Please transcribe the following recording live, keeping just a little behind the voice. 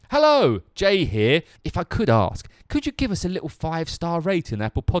Hello, Jay here. If I could ask, could you give us a little 5-star rating on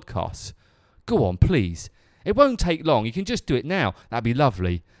Apple Podcasts? Go on, please. It won't take long. You can just do it now. That'd be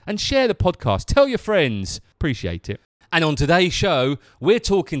lovely. And share the podcast. Tell your friends. Appreciate it. And on today's show, we're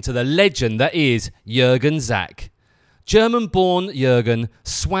talking to the legend that is Jürgen Zack. German-born Jürgen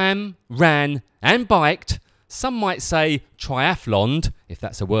swam, ran and biked, some might say triathloned, if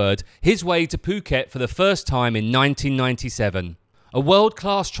that's a word, his way to Phuket for the first time in 1997. A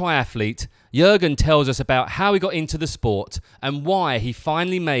world-class triathlete, Jürgen tells us about how he got into the sport and why he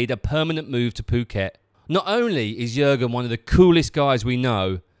finally made a permanent move to Phuket. Not only is Jürgen one of the coolest guys we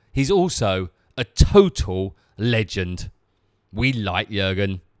know, he's also a total legend. We like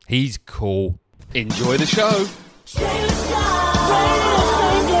Jürgen. He's cool. Enjoy the show.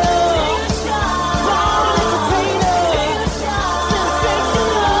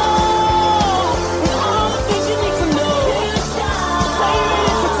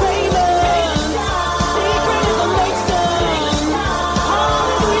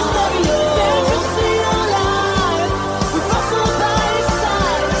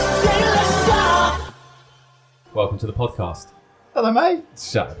 Welcome to the podcast. Hello, mate.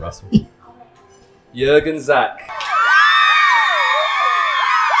 Shut up, Russell. Jürgen Zack.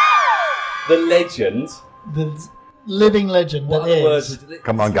 The legend. The living legend What that are the is. words?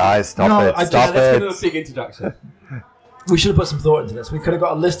 Come on, guys, stop it. I Stop Let's give him it. a big introduction. We should have put some thought into this. We could have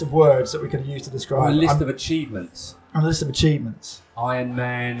got a list of words that we could have used to Or describe. a list of achievements. A list of achievements. Iron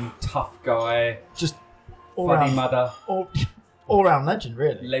Man, tough guy, Just all funny round, mother, all round legend,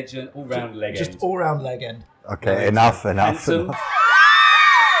 really. legend, all-round leg Just end. all round leg end. Okay, enough. Handsome.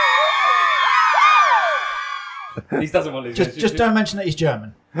 He doesn't want to. Just don't mention that he's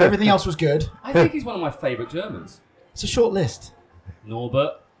German. Everything else was good. I think he's one of my favourite Germans. It's a short list.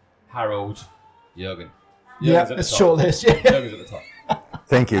 Norbert, Harold, Jürgen. Yeah, Jürgen's at it's the a top. short list. Yeah. Jürgen's at the top.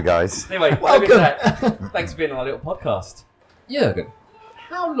 Thank you, guys. Anyway, Welcome. Jürgen Zack, thanks for being on our little podcast. Jürgen,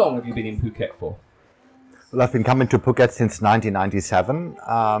 how long have you been in Phuket for? Well, I've been coming to Phuket since 1997.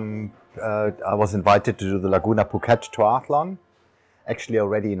 I was invited to do the Laguna Phuket triathlon, actually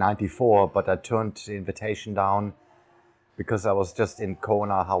already in 94, but I turned the invitation down because I was just in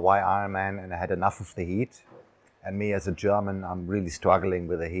Kona, Hawaii Ironman, and I had enough of the heat. And me as a German, I'm really struggling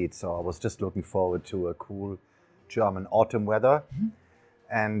with the heat, so I was just looking forward to a cool German autumn weather. Mm-hmm.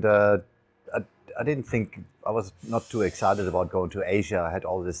 And I didn't think, I was not too excited about going to Asia. I had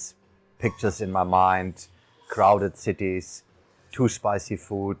all these pictures in my mind, crowded cities, too spicy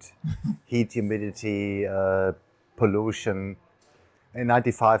food, heat, humidity, pollution. In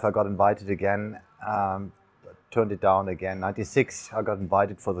 95, I got invited again, turned it down again. 96, I got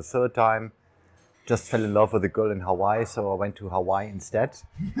invited for the third time. Just fell in love with a girl in Hawaii, so I went to Hawaii instead.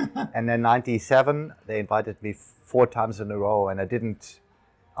 And then 97, they invited me 4 times in a row, and I didn't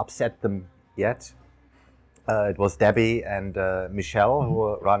upset them yet. It was Debbie and Michelle who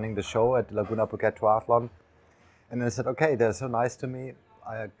were running the show at Laguna Phuket Triathlon. And I said, okay, they're so nice to me,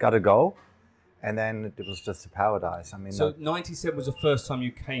 I gotta go. And then it was just a paradise. I mean, So 97 was the first time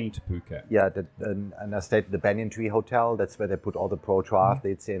you came to Phuket? yeah, and I stayed at the Banyan Tree Hotel. That's where they put all the pro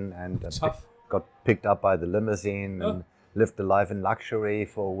triathletes in, and Tough. got picked up by the limousine and lived the life in luxury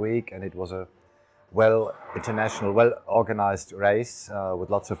for a week. And it was a international, well-organized race with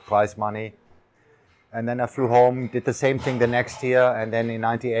lots of prize money. And then I flew home, did the same thing the next year. And then in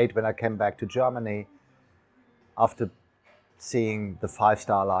 98, when I came back to Germany, after seeing the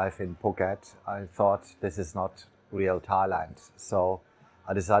 5-star life in Phuket, I thought this is not real Thailand. So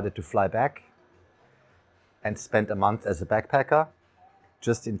I decided to fly back and spent a month as a backpacker,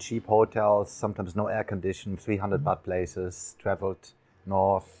 just in cheap hotels, sometimes no air conditioning, 300 baht places, traveled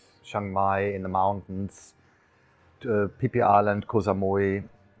north, Chiang Mai in the mountains, to Phi Phi Island, Koh Samui,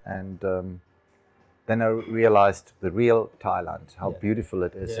 and then I realized the real Thailand, how beautiful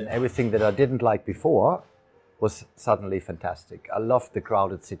it is, and everything that I didn't like before was suddenly fantastic. I loved the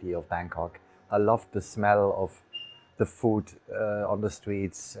crowded city of Bangkok. I loved the smell of the food on the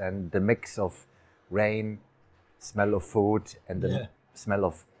streets and the mix of rain, smell of food, and the smell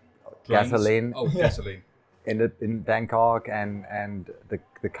of gasoline. Oh, gasoline. In Bangkok and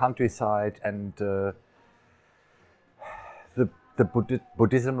the countryside and the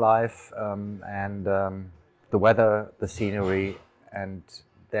Buddhism life and the weather, the scenery, and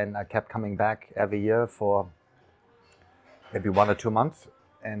then I kept coming back every year for maybe 1 or 2 months,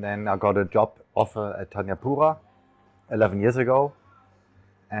 and then I got a job offer at Thanyapura 11 years ago,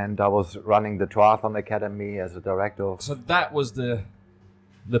 and I was running the Triathlon Academy as a director. So that was the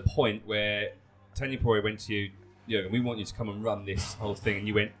point where Tanyapuri went to you, Jürgen, we want you to come and run this whole thing. And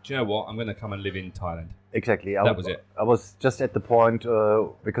you went, do you know what? I'm going to come and live in Thailand. Exactly. That was it. I was just at the point,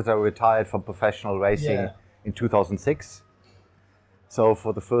 because I retired from professional racing in 2006. So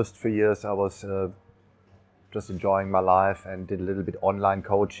for the first 3 years, I was just enjoying my life and did a little bit online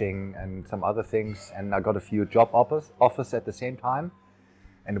coaching and some other things. And I got a few job offers at the same time.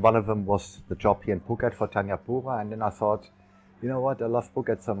 And one of them was the job here in Phuket for Tanya Pura. And then I thought, you know what, I love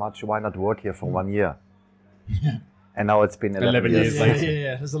Phuket so much, why not work here for 1 year? And now it's been 11 years later.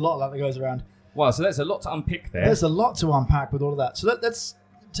 Yeah. There's a lot of that goes around. Wow, so there's a lot to unpick there. There's a lot to unpack with all of that. So let's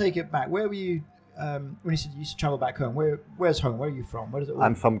take it back. Where were you when you said you used to travel back home? Where's home? Where are you from? Where does it all...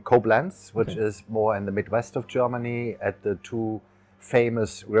 I'm from Koblenz, which is more in the Midwest of Germany, at the two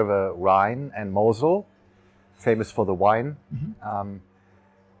famous river Rhine and Mosel, famous for the wine.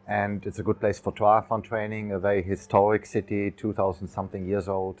 And it's a good place for triathlon training, a very historic city, 2,000 something years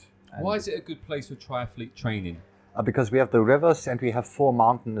old. And why is it a good place for triathlete training? Because we have the rivers and we have 4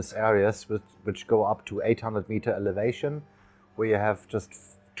 mountainous areas which go up to 800 meter elevation, where you have just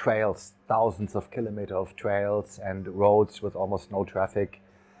trails, thousands of kilometers of trails and roads with almost no traffic.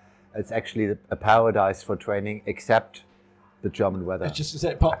 It's actually a paradise for training, except the German weather. It's just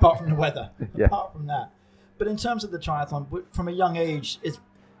apart from the weather, Yeah. apart from that. But in terms of the triathlon, from a young age,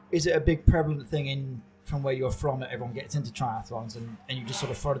 is it a big prevalent thing from where you're from that everyone gets into triathlons and you just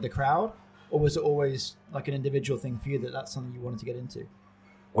sort of follow the crowd? Or was it always like an individual thing for you that's something you wanted to get into?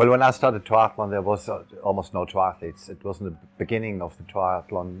 Well, when I started triathlon, there was almost no triathletes. It was in the beginning of the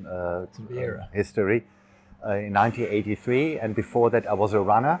triathlon era. history in 1983. And before that, I was a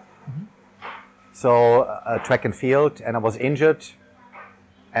runner. So track and field, and I was injured.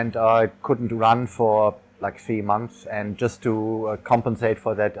 And I couldn't run for like 3 months. And just to compensate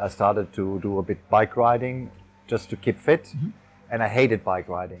for that, I started to do a bit bike riding just to keep fit. And I hated bike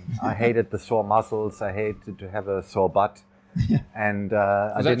riding. I hated the sore muscles. I hated to have a sore butt. And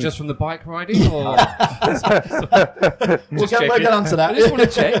Was that just from the bike riding? Or We'll get onto that. I just want to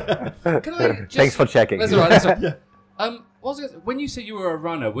check. Can I just... Thanks for checking. That's all right. That's all right. When you said you were a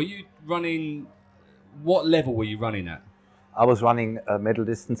runner, were you running? What level were you running at? I was running a middle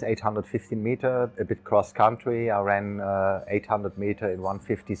distance, 815 meter, a bit cross country. I ran 800 meter in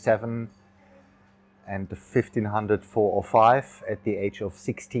 1:57 and the 1500 4:05 at the age of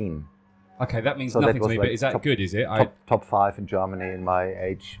 16. Okay, that means So nothing that to was me, like but is that good, is it? Top 5 in Germany in my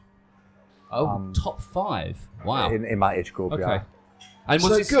age. Top 5? Wow. In my age group, Okay. yeah. And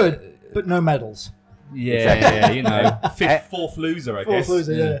was So this good, but no medals. Yeah, you know, fourth loser, I guess. Fourth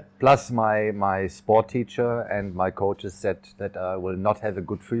loser, yeah. Plus my sport teacher and my coaches said that I will not have a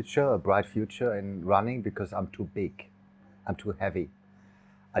good future, a bright future in running because I'm too big. I'm too heavy.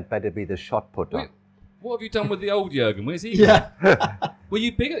 I'd better be the shot putter. Wait, what have you done with the old Jürgen? Where's he? Yeah. Were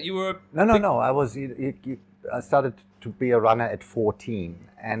you bigger? You were No. I started to be a runner at 14,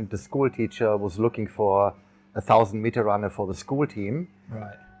 and the school teacher was looking for a 1,000-meter runner for the school team.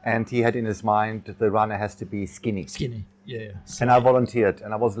 Right. And he had in his mind the runner has to be skinny. Skinny. Yeah. And I volunteered,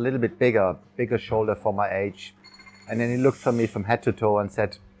 and I was a little bit bigger shoulder for my age. And then he looked at me from head to toe and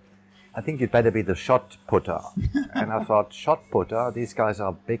said, I think you'd better be the shot putter. And I thought, shot putter? These guys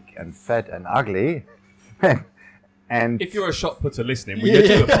are big and fat and ugly. And if you're a shot putter listening, we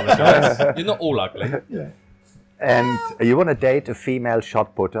do apologise. You're not all ugly. Yeah. And you want to date a female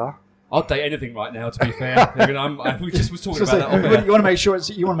shot putter? I'll date anything right now, to be fair. We just was talking So about that off air. you want to make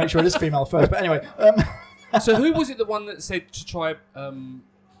sure it is female first. But anyway, So who was it the one that said to try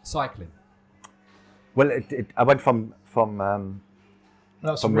cycling? Well, I went from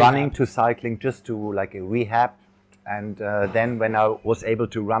running to cycling just to like a rehab. And then when I was able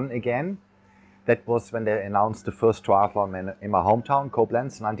to run again, that was when they announced the first triathlon in my hometown,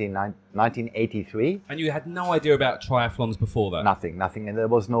 Koblenz, 1983. And you had no idea about triathlons before that? Nothing. And there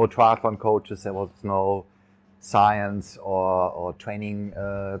was no triathlon coaches, there was no science or training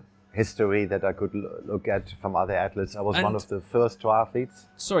history that I could look at from other athletes. I was one of the first triathletes.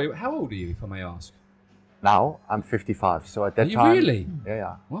 Sorry, how old are you, if I may ask? Now, I'm 55. So at that Are you time... really?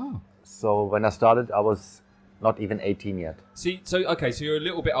 Yeah. Wow. So when I started, I was not even 18 yet. See, so you're a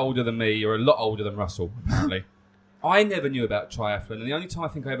little bit older than me. You're a lot older than Russell, apparently. I never knew about triathlon, and the only time I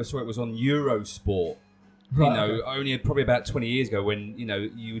think I ever saw it was on Eurosport. Right, only probably about 20 years ago when,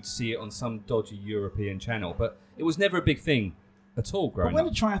 you would see it on some dodgy European channel. But it was never a big thing at all growing but when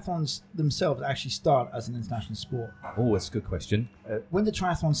up. did triathlons themselves actually start as an international sport? Oh, that's a good question. When did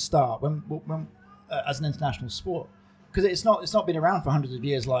triathlons start? When as an international sport? Because it's not been around for hundreds of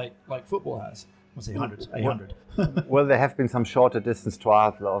years like football has. I'll say hundreds, 800. Well, there have been some shorter distance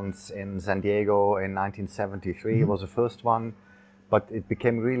triathlons in San Diego in 1973. It was the first one, but it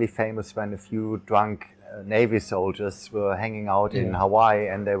became really famous when a few drunk Navy soldiers were hanging out in Hawaii,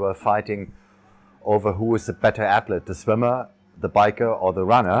 and they were fighting over who is the better athlete, the swimmer, the biker, or the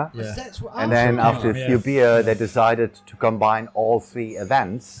runner. Yeah. And then after a few beer, they decided to combine all three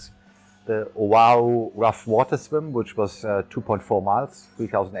events. The Oahu rough water swim, which was 2.4 miles,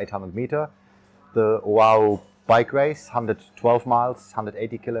 3,800 meter. The Oahu bike race, 112 miles,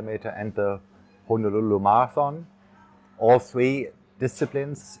 180 kilometer, and the Honolulu Marathon. All three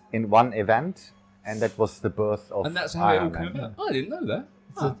disciplines in one event, and that was the birth of And that's how it all Ironman. came about. I didn't know that.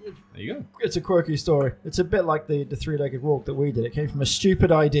 There you go. It's a quirky story. It's a bit like the three-legged walk that we did. It came from a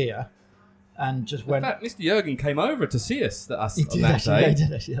stupid idea, and just In went. fact, Mr. Jürgen came over to see us He on did that actually. Yeah, he day.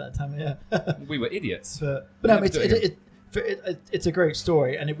 did actually that time. Yeah. We were idiots. But no, Never do it again. it's a great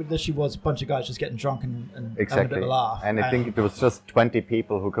story, and it literally was a bunch of guys just getting drunk and having a bit Exactly. of a laugh. And I think it was just 20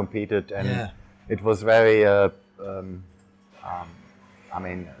 people who competed, and Yeah. it was very,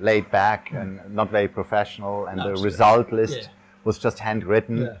 laid back and not very professional. And the result list was just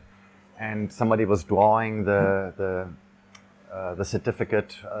handwritten, Yeah. and somebody was drawing the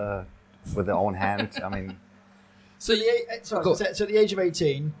certificate with their own hand. I mean, So at the age of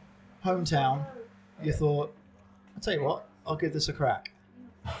 18, hometown, you thought, I'll tell you what, I'll give this a crack.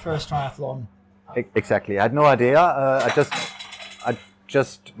 First triathlon. exactly. I had no idea. I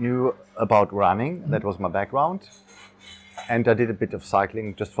just knew about running. That was my background. And I did a bit of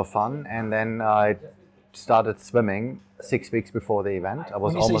cycling just for fun. And then I started swimming 6 weeks before the event. I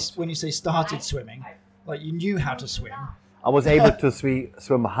was When you say started swimming, like you knew how to swim. I was able to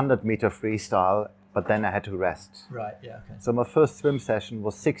swim 100-meter freestyle, but then I had to rest. Right, yeah, okay. So my first swim session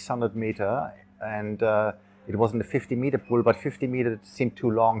was 600 meter, and it wasn't a 50-meter pool, but 50 meter seemed too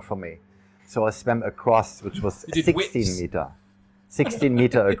long for me. So I swam across, which was You did 16 whips. meter. 16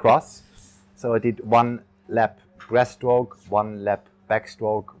 meter across. So I did 1 lap breaststroke, 1 lap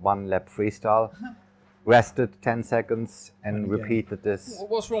backstroke, 1 lap freestyle. Rested 10 seconds and repeated this.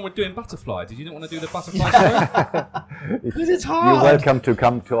 What's wrong with doing butterfly? Did you not want to do the butterfly show? Because it's hard. You're welcome to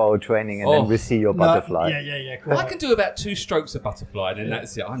come to our training, and then we see your butterfly. Yeah, cool. I can do about 2 strokes of butterfly, and then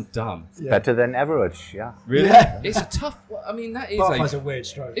that's it. I'm done. Better than average, yeah. Really? Yeah. It's a tough. I mean, that is Butterfly's a weird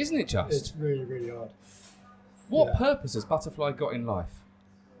stroke. Isn't it just? It's really, really hard. What purpose has butterfly got in life?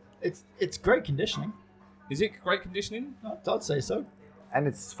 It's great conditioning. Is it great conditioning? I'd say so. And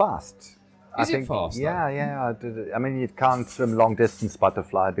it's fast. Is it fast, though? Yeah. I mean, you can't swim long distance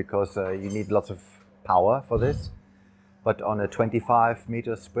butterfly because you need lots of power for this. But on a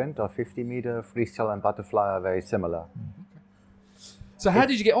 25-meter sprint or 50-meter freestyle and butterfly are very similar. So how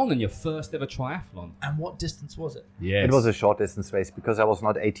did you get on in your first ever triathlon? And what distance was it? Yes. It was a short distance race because I was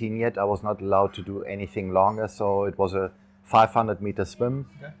not 18 yet. I was not allowed to do anything longer. So it was a 500-meter swim,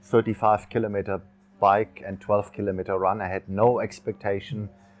 35-kilometer bike, and 12-kilometer run. I had no expectation.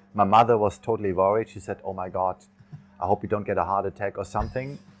 My mother was totally worried. She said, "Oh my God, I hope you don't get a heart attack or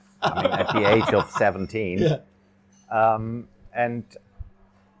something." I mean, at the age of 17. Yeah. And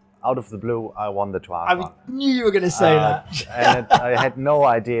out of the blue, I won the I triathlon. knew you were going to say that. And I had no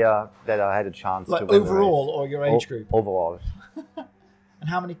idea that I had a chance Like to win overall the race. or your age group? Overall. And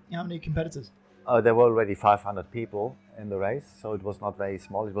how many competitors? There were already 500 people in the race, so it was not very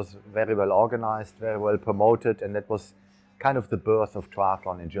small. It was very well organized, very well promoted, and that was kind of the birth of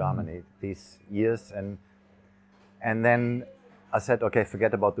triathlon in Germany these years. And then I said, okay,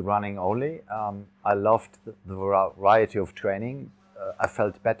 forget about the running only. I loved the variety of training. I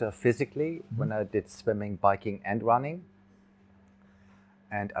felt better physically when I did swimming, biking, and running.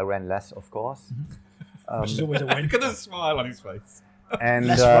 And I ran less, of course. Which is always a win. Look at the smile on his face. And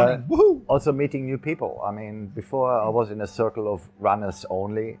Less running. Woohoo! also meeting new people. I mean, before I was in a circle of runners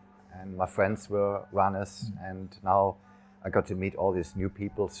only, and my friends were runners, and now I got to meet all these new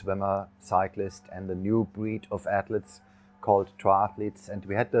people, swimmer, cyclist, and the new breed of athletes called triathletes. And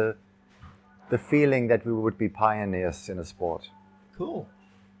we had the feeling that we would be pioneers in a sport. Cool.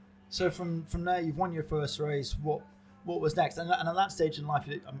 So from there, you've won your first race. What was next? And at that stage in life,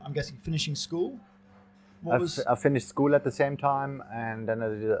 I'm guessing finishing school. I finished school at the same time, and then I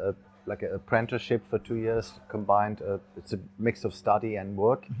did an apprenticeship for 2 years, combined. It's a mix of study and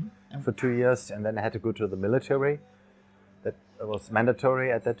work for 2 years, and then I had to go to the military. That was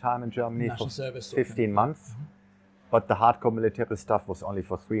mandatory at that time in Germany National for service 15 months. But the hardcore military stuff was only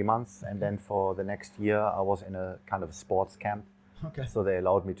for 3 months, and then for the next year I was in a kind of sports camp. Okay. So they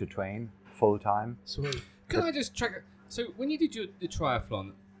allowed me to train full time. Sweet. Can I just check? So when you did the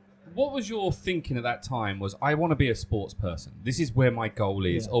triathlon, what was your thinking at that time? Was I want to be a sports person? This is where my goal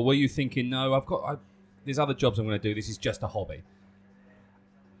is, or were you thinking, no, there's other jobs I'm going to do. This is just a hobby.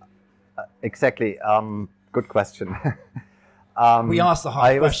 Exactly. Good question. We asked the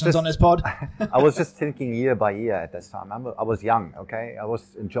hard questions on this pod. I was just thinking year by year at this time. I was young, okay? I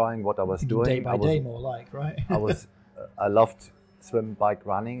was enjoying what I was doing. Day by day, more like, right? I loved swim, bike,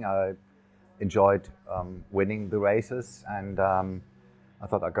 running. I enjoyed winning the races, and I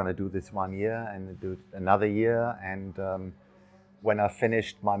thought I'm gonna do this 1 year and do another year. And when I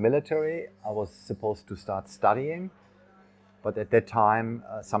finished my military, I was supposed to start studying, but at that time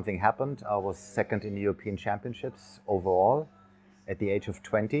something happened. I was second in the European Championships overall at the age of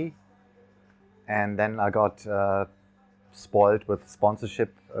 20, and then I got spoiled with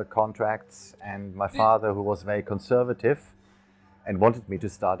sponsorship contracts, and my father, who was very conservative and wanted me to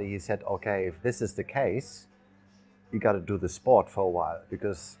study, he said, okay, if this is the case, you got to do the sport for a while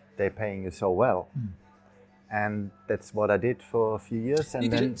because they're paying you so well. And that's what I did for a few years. And you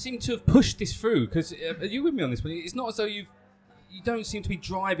didn't seem to have pushed this through, because are you with me on this one? It's not as though you don't seem to be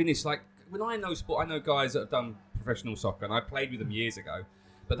driving this. Like, when I know sport, I know guys that have done professional soccer, and I played with them years ago,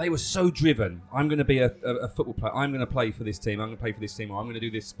 but they were so driven. I'm going to be a football player. I'm going to play for this team. I'm going to play for this team, or I'm going to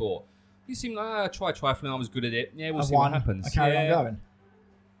do this sport. You seem like, try triathlon. I was good at it. Yeah, we'll see what happens. I carry on going.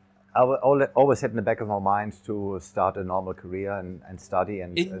 I always had in the back of my mind to start a normal career and study.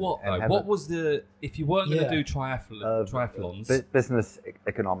 And in what though? What was the, if you weren't going to do triathlons? Business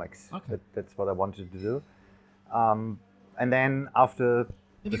economics. Okay. That's what I wanted to do. And then after...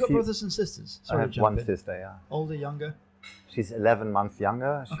 Have you got brothers and sisters? Sorry, I have one sister, yeah. Older, younger? She's 11 months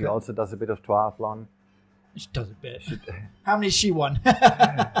younger. She also does a bit of triathlon. She does a bit. How many has she won?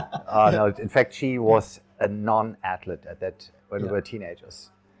 No, in fact, she was a non-athlete at that when we were teenagers.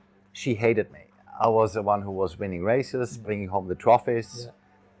 She hated me. I was the one who was winning races, bringing home the trophies. Yeah.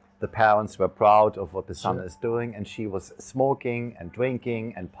 The parents were proud of what the son is doing, and she was smoking and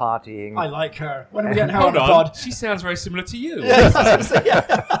drinking and partying. I like her. When are we getting her on the pod? She sounds very similar to you.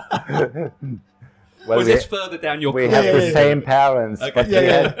 Well, was this further down your We have the same parents, but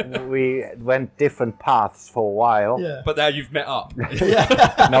we went different paths for a while. Yeah. But now you've met up.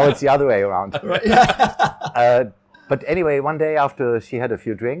 Now it's the other way around. But anyway, one day after she had a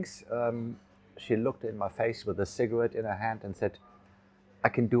few drinks, she looked in my face with a cigarette in her hand and said, I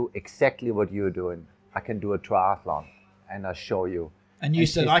can do exactly what you're doing. I can do a triathlon, and I'll show you. And you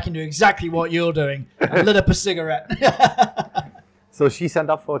said, I can do exactly what you're doing, and lit up a cigarette. So she signed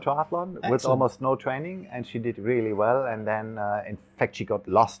up for a triathlon with almost no training, and she did really well. And then, in fact, she got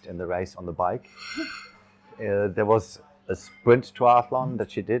lost in the race on the bike. There was a sprint triathlon that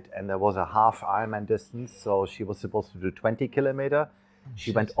she did, and there was a half Ironman distance. So she was supposed to do 20 kilometer.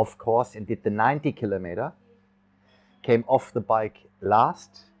 She went off course and did the 90 kilometer, came off the bike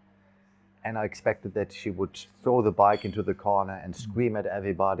last. And I expected that she would throw the bike into the corner and scream at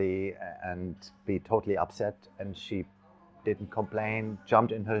everybody and be totally upset. And she didn't complain,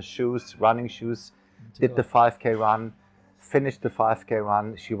 jumped in her shoes, running shoes, did the 5K run, finished the 5K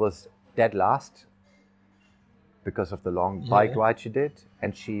run. She was dead last because of the long bike ride she did.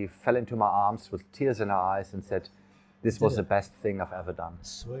 And she fell into my arms with tears in her eyes and said, this was the best thing I've ever done.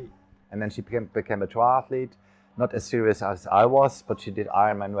 Sweet. And then she became a triathlete. Not as serious as I was, but she did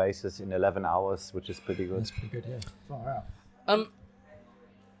Ironman races in 11 hours, which is pretty good. That's pretty good, yeah. Far out.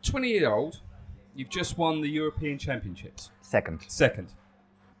 20-year-old, you've just won the European Championships. Second.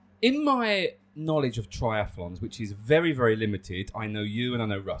 In my knowledge of triathlons, which is very, very limited, I know you and I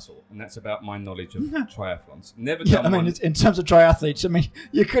know Russell, and that's about my knowledge of triathlons. Never done one. In terms of triathletes, I mean,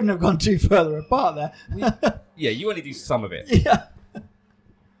 you couldn't have gone too further apart there. You only do some of it. Yeah.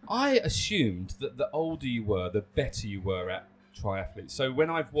 I assumed that the older you were, the better you were at triathletes. So when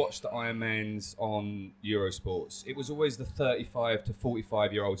I've watched the Ironmans on Eurosports, it was always the 35 to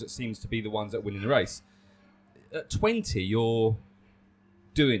 45-year-olds that seems to be the ones that win in the race. At 20, you're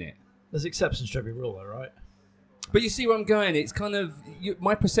doing it. There's exceptions to every rule, though, right? But you see where I'm going? It's kind of...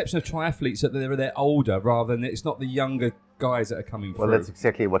 my perception of triathletes is that they're older rather than it's not the younger guys that are coming through. Well, that's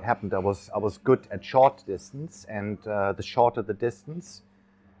exactly what happened. I was good at short distance, and the shorter the distance,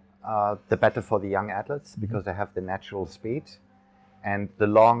 the better for the young athletes because they have the natural speed. And the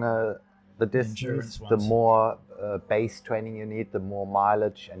longer the distance, the more base training you need, the more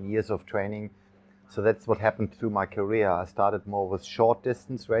mileage and years of training. So that's what happened through my career. I started more with short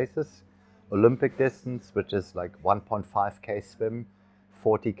distance races, Olympic distance, which is like 1.5K swim,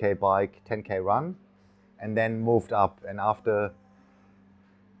 40K bike, 10K run, and then moved up. And after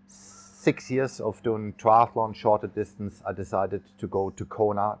 6 years of doing triathlon, shorter distance, I decided to go to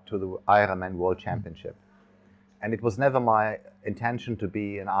Kona to the Ironman World Championship. And it was never my intention to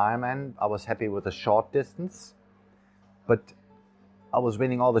be an Ironman. I was happy with the short distance, but I was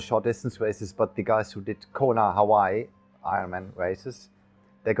winning all the short distance races. But the guys who did Kona, Hawaii Ironman races,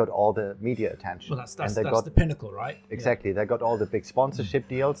 they got all the media attention. Well, that's and the pinnacle, right? Exactly. They got all the big sponsorship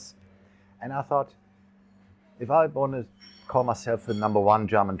deals. And I thought, if I want to call myself the number one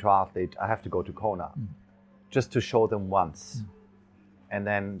German triathlete, I have to go to Kona just to show them once and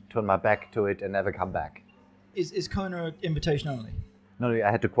then turn my back to it and never come back. Is Kona an invitation only? No,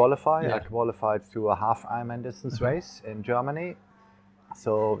 I had to qualify. Yeah. I qualified through a half Ironman distance race in Germany.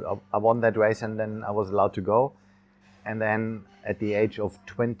 So I won that race and then I was allowed to go. And then at the age of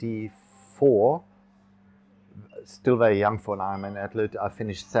 24, still very young for an Ironman athlete, I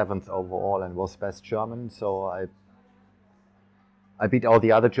finished 7th overall and was best German. So I beat all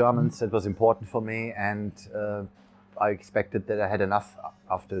the other Germans. It was important for me, and I expected that I had enough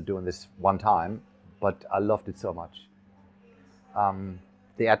after doing this one time, but I loved it so much.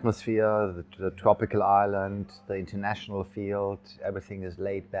 The atmosphere, the tropical island, the international field, everything is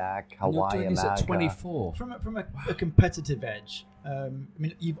laid back. Hawaii, You're doing this America. at 24. From a competitive edge, I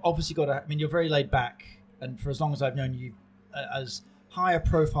mean, you've obviously got I mean, you're very laid back, and for as long as I've known you, as high a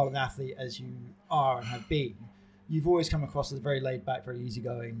profile an athlete as you are and have been, you've always come across as a very laid back, very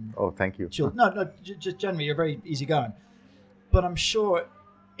easygoing. Oh, thank you. Chill. No, just generally you're very easygoing. But I'm sure,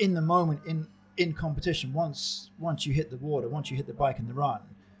 in the moment, in competition, once you hit the water, once you hit the bike and the run,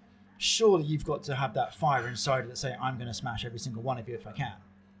 surely you've got to have that fire inside that say, I'm going to smash every single one of you if I can.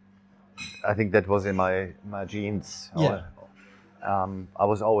 I think that was in my genes. Yeah. I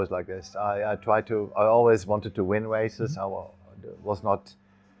was always like this. I always wanted to win races. I was not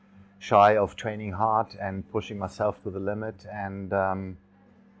shy of training hard and pushing myself to the limit. And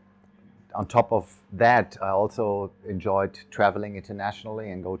on top of that, I also enjoyed traveling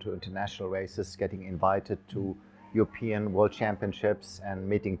internationally and go to international races, getting invited to European World Championships and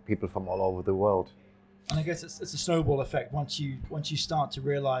meeting people from all over the world. And I guess it's a snowball effect. Once you start to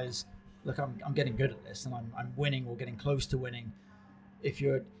realize, look, I'm getting good at this and I'm winning or getting close to winning. If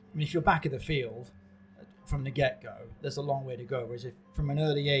you're back of the field from the get-go, there's a long way to go. Whereas if from an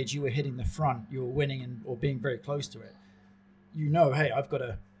early age you were hitting the front, you were winning or being very close to it, hey,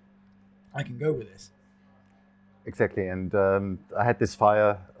 I can go with this. Exactly, and I had this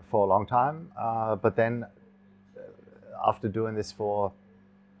fire for a long time, but then after doing this for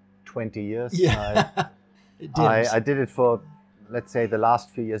 20 years, I did it for, let's say, the last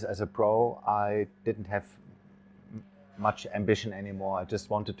few years as a pro. I didn't have much ambition anymore. I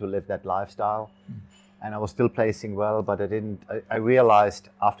just wanted to live that lifestyle. And I was still placing well, but I realized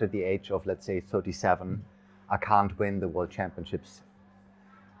after the age of, let's say, 37, I can't win the World Championships.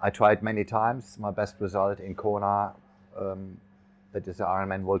 I tried many times. My best result in Kona, that is the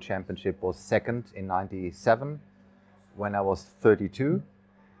Ironman World Championship, was second in 97 when I was 32.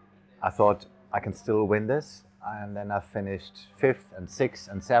 I thought I can still win this. And then I finished 5th and 6th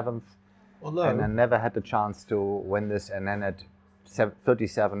and 7th. Although, and I never had the chance to win this. And then at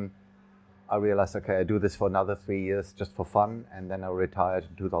 37, I realized, okay, I do this for another 3 years just for fun. And then I retired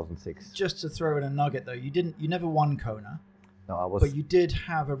in 2006. just to throw in a nugget though, you never won Kona, No, I was. but you did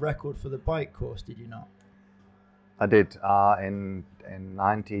have a record for the bike course, did you not? I did. In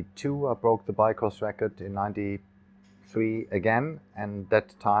 92, I broke the bike course record. In 93 again. And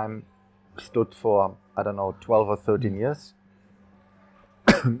that time stood for, 12 or 13 years.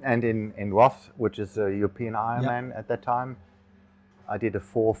 And in Roth, which is a European Ironman at that time, I did a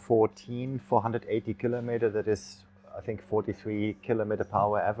 480 kilometer. That is, I think, 43 kilometer per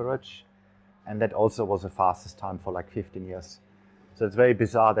hour average. And that also was the fastest time for like 15 years. So it's very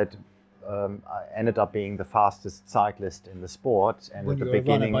bizarre that I ended up being the fastest cyclist in the sport. And When at the you were a runner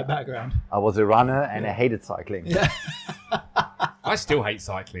beginning, by background. I was a runner and I hated cycling. Yeah. I still hate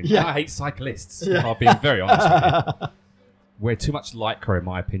cycling. Yeah. I hate cyclists. I'll be very honest with you. Wear too much lycra, in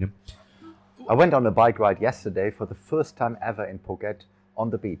my opinion. I went on a bike ride yesterday for the first time ever in Phuket on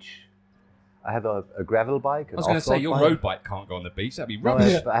the beach. I have a gravel bike. I was going to say, your road bike can't go on the beach. That'd be No,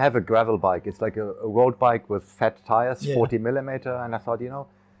 rubbish. I have a gravel bike. It's like a road bike with fat tires, Yeah. 40 millimeter. And I thought,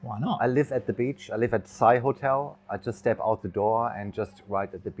 Why not? I live at the beach. I live at Sai Hotel. I just step out the door and just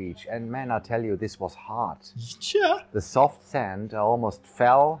ride at the beach. And man, I tell you, this was hard. Sure. The soft sand, I almost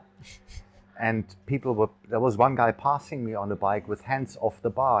fell. And there was one guy passing me on the bike with hands off the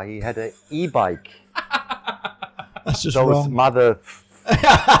bar. He had an e-bike. That's just Those wrong. mother.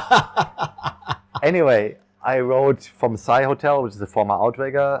 Anyway, I rode from Sai Hotel, which is the former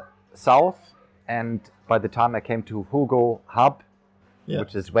Outrigger, south. And by the time I came to Hugo Hub,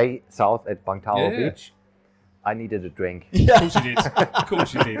 which is way south at Bangtao Beach, I needed a drink. Of course you did. Of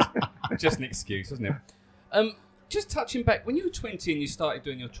course you did. Just an excuse, wasn't it? Just touching back, when you were 20 and you started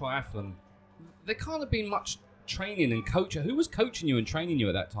doing your triathlon, there can't have been much training and coaching. Who was coaching you and training you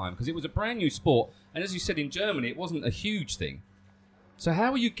at that time? Because it was a brand new sport. And as you said, in Germany, it wasn't a huge thing. So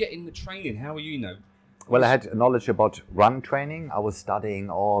how were you getting the training? How were you, Well, I had knowledge about run training. I was studying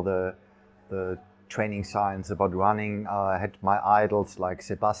all the training science about running. I had my idols like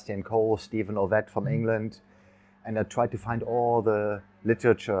Sebastian Coe, Stephen Ovett from England, and I tried to find all the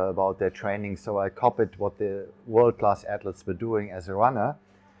literature about their training. So I copied what the world-class athletes were doing as a runner.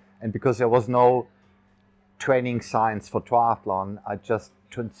 And because there was no training science for triathlon, I just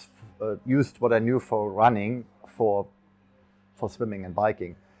used what I knew for running for swimming and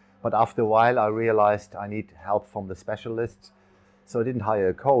biking. But after a while, I realized I need help from the specialists. So I didn't hire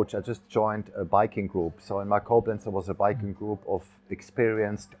a coach. I just joined a biking group. So in my Koblenz, there was a biking group of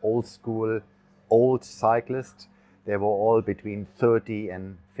experienced, old school, old cyclists. They were all between 30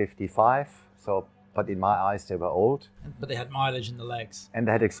 and 55. So, but in my eyes, they were old. But they had mileage in the legs. And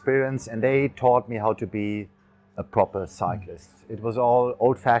they had experience, and they taught me how to be a proper cyclist. It was all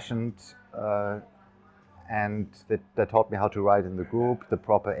old-fashioned, and they taught me how to ride in the group, the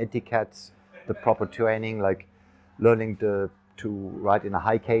proper etiquettes, the proper training, like learning to ride in a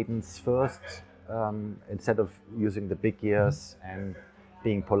high cadence first, instead of using the big gears, and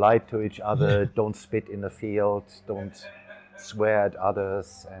being polite to each other. Don't spit in the field, don't swear at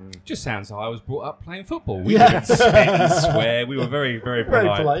others. And just sounds like I was brought up playing football. We didn't spit and swear. We were very, very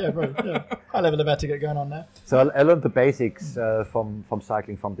polite. Very polite, yeah. High level of etiquette going on there. So I learned the basics from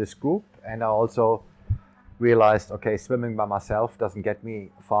cycling from this group, and I also realized, okay, swimming by myself doesn't get me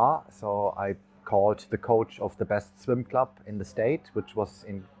far. So I called the coach of the best swim club in the state, which was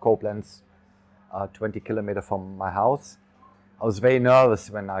in Koblenz, 20 kilometers from my house. I was very nervous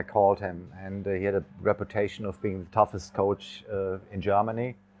when I called him, and he had a reputation of being the toughest coach in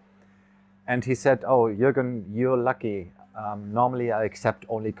Germany. And he said, "Oh, Jürgen, you're lucky. Normally I accept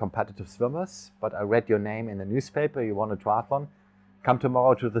only competitive swimmers, but I read your name in the newspaper. You won a triathlon. Come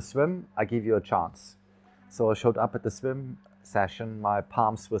tomorrow to the swim. I give you a chance." So I showed up at the swim session. My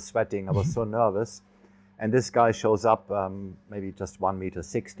palms were sweating. I was so nervous. And this guy shows up, maybe just 1.60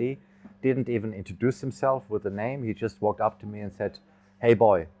 meters. Didn't even introduce himself with a name. He just walked up to me and said, "Hey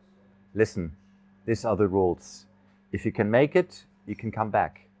boy, listen, these are the rules. If you can make it, you can come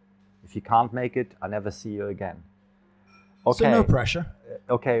back. If you can't make it, I'll never see you again." Okay. So no pressure.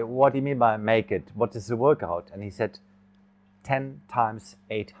 Okay, what do you mean by make it? What is the workout? And he said, 10 times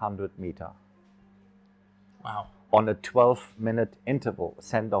 800 meter. Wow. On a 12-minute interval,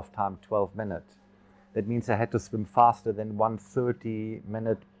 send-off time 12 minutes. That means I had to swim faster than 1:30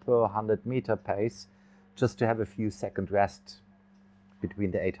 per 100 meter pace just to have a few second rest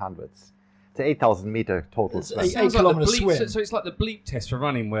between the 800s. It's an 8,000 meter total It's swim. 8 kilometer swim. So it's like the bleep test for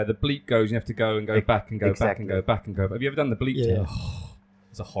running, where the bleep goes, you have to go and go back and go back and go back and go back. Have you ever done the bleep test? Oh,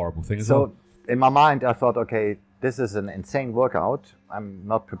 it's a horrible thing as well. So in my mind, I thought, okay, this is an insane workout. I'm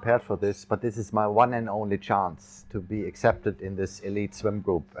not prepared for this, but this is my one and only chance to be accepted in this elite swim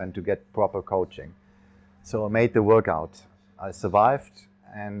group and to get proper coaching. So I made the workout. I survived,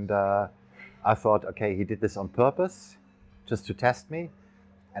 and I thought, okay, he did this on purpose, just to test me,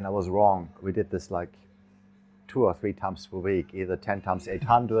 and I was wrong. We did this like 2 or 3 times per week, either 10 times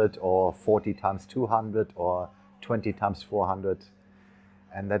 800 or 40 times 200 or 20 times 400.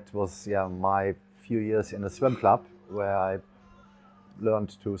 And that was my few years in a swim club where I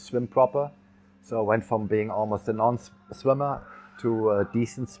learned to swim proper. So I went from being almost a non-swimmer to a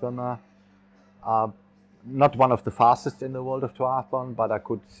decent swimmer. Not one of the fastest in the world of triathlon, but I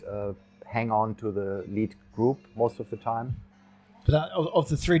could hang on to the lead group most of the time. But of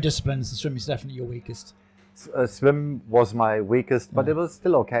the 3 disciplines, the swim is definitely your weakest. Swim was my weakest, but it was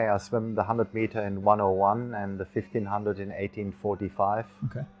still okay. I swam the 100 meter in 1:01 and the 1500 in 18:45,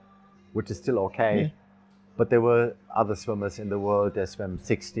 Okay. which is still okay. Yeah. But there were other swimmers in the world that swam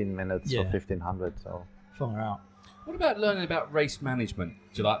 16 minutes for Yeah. 1500. So Far out. What about learning about race management?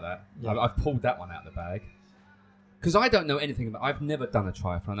 Do you like that? Yeah. I've pulled that one out of the bag. Because I don't know anything about. I've never done a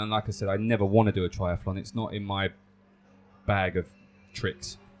triathlon, and like I said, I never want to do a triathlon. It's not in my bag of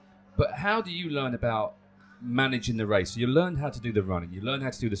tricks. But how do you learn about managing the race? So you learn how to do the running, you learn how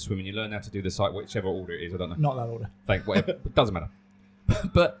to do the swimming, you learn how to do the cycle, whichever order it is. I don't know. Not that order. Whatever. It doesn't matter.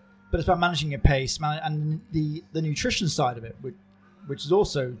 But it's about managing your pace, and the nutrition side of it, which is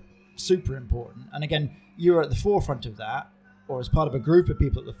also super important. And again, you're at the forefront of that, or as part of a group of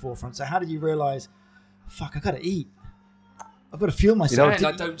people at the forefront. So how did you realize, fuck, I gotta eat. I've got to fuel myself. And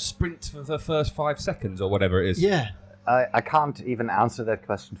I don't sprint for the first 5 seconds or whatever it is. Yeah. I can't even answer that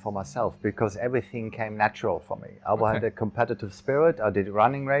question for myself because everything came natural for me. I had a competitive spirit. I did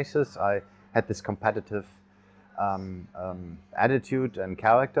running races. I had this competitive attitude and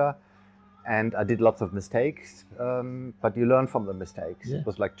character, and I did lots of mistakes. But you learn from the mistakes. Yeah. It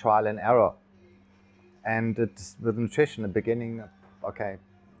was like trial and error. And it's with nutrition. In the beginning, okay,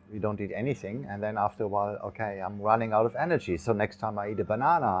 you don't eat anything, and then after a while, okay, I'm running out of energy. So next time I eat a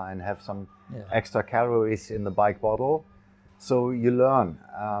banana and have some extra calories in the bike bottle. So you learn.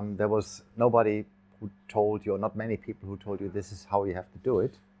 There was nobody who told you, or not many people who told you this is how you have to do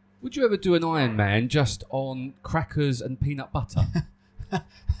it. Would you ever do an Ironman just on crackers and peanut butter?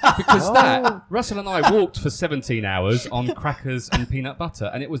 Because that, Russell and I walked for 17 hours on crackers and peanut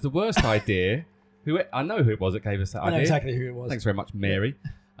butter, and it was the worst idea. I know who it was that gave us that idea. I know exactly who it was. Thanks very much, Mary.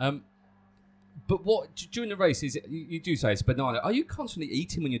 But what during the race is it? You do say it's banana. Are you constantly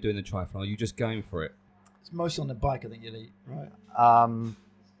eating when you're doing the triathlon? Or are you just going for it? It's mostly on the bike, I think you'll eat, right?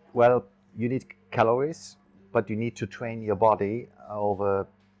 Well, you need calories, but you need to train your body over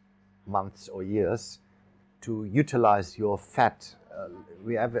months or years to utilize your fat.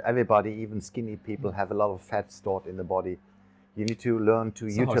 Everybody, even skinny people, have a lot of fat stored in the body. You need to learn to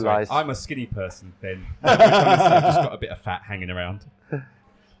utilize. I'm a skinny person, Ben. I've just got a bit of fat hanging around.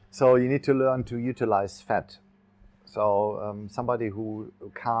 So you need to learn to utilize fat. So somebody who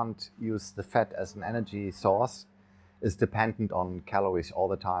can't use the fat as an energy source is dependent on calories all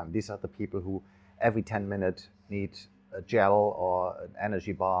the time. These are the people who every 10 minutes need a gel or an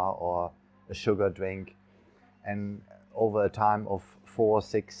energy bar or a sugar drink. And over a time of 4,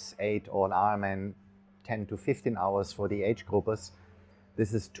 6, 8 or an Ironman 10 to 15 hours for the age groupers,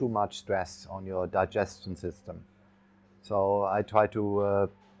 this is too much stress on your digestion system. So I try to,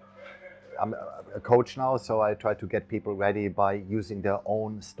 I'm a coach now, so I try to get people ready by using their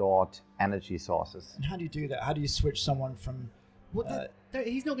own stored energy sources. And how do you do that? How do you switch someone from...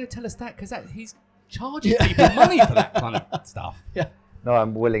 He's not going to tell us that because he's charging people money for that kind of stuff. Yeah. No,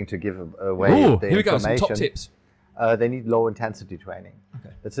 I'm willing to give away the here we go, information. some top tips. They need low intensity training.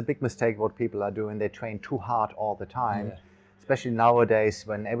 Okay. That's a big mistake what people are doing. They train too hard all the time, especially nowadays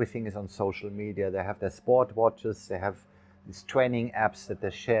when everything is on social media. They have their sport watches, they have these training apps that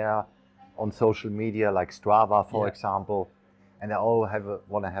they share on social media, like Strava, for example, and they all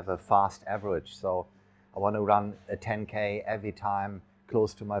want to have a fast average. So I want to run a 10K every time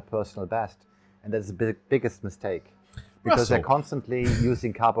close to my personal best. And that's the biggest mistake. Because they're constantly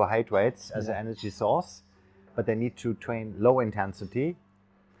using carbohydrates as an energy source, but they need to train low intensity.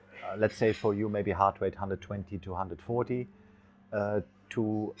 Let's say for you, maybe heart rate 120 to 140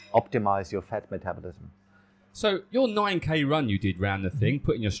 to optimize your fat metabolism. So your 9K run you did round the thing,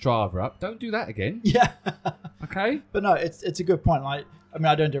 putting your Strava up, don't do that again. Yeah. Okay. But no, it's a good point. Like, I mean,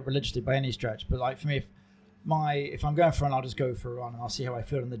 I don't do it religiously by any stretch, but like for me, if I'm going for a run, I'll just go for a run and I'll see how I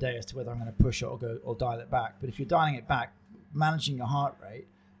feel in the day as to whether I'm going to push it or dial it back. But if you're dialing it back, managing your heart rate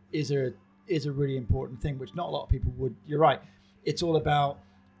is a really important thing, which not a lot of people would. You're right. It's all about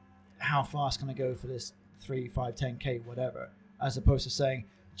how fast can I go for this 3, 5, 10K, whatever, as opposed to saying,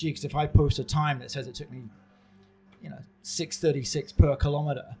 gee, because if I post a time that says it took me, 6:36 per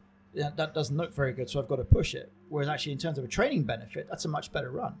kilometer, that doesn't look very good, so I've got to push it. Whereas actually in terms of a training benefit, that's a much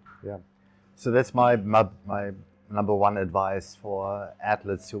better run. Yeah. So that's my number one advice for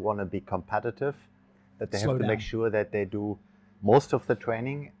athletes who want to be competitive, that they have to make sure that they do most of the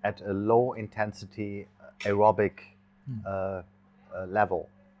training at a low intensity aerobic level.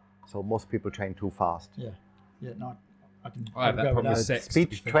 So most people train too fast. Yeah. No, I have that problem with sex.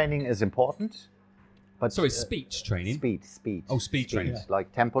 Speed training is important. But sorry, speech training? Speed. Oh, speed training. Yeah.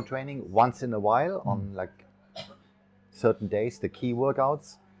 Like tempo training once in a while on like certain days, the key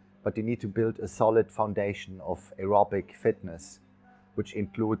workouts. But you need to build a solid foundation of aerobic fitness, which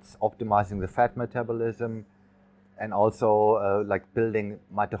includes optimizing the fat metabolism and also like building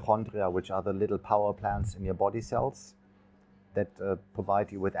mitochondria, which are the little power plants in your body cells that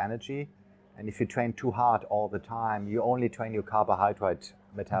provide you with energy. And if you train too hard all the time, you only train your carbohydrate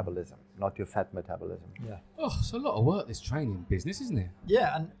metabolism, not your fat metabolism. Yeah. Oh, it's a lot of work, this training business, isn't it?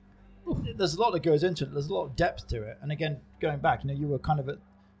 Yeah, and there's a lot that goes into it. There's a lot of depth to it. And again, going back, you were kind of at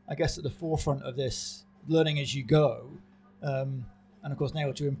the forefront of this, learning as you go, and of course now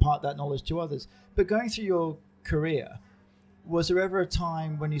to impart that knowledge to others. But going through your career, was there ever a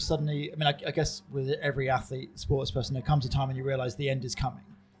time when you suddenly, I guess with every athlete, sports person, there comes a time when you realize the end is coming,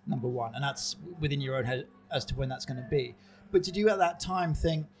 number one, and that's within your own head as to when that's going to be. But did you at that time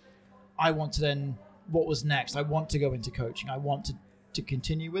think, I want to then, what was next? I want to go into coaching. I want to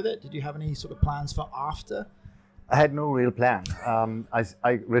continue with it. Did you have any sort of plans for after? I had no real plan.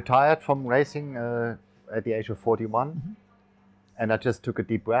 I retired from racing at the age of 41, and I just took a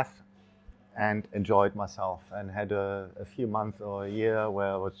deep breath and enjoyed myself, and had a few months or a year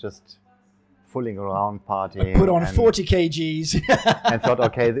where I was just fooling around, partying. I put on 40 kgs. And thought,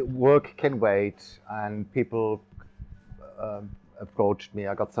 okay, the work can wait. And people approached me.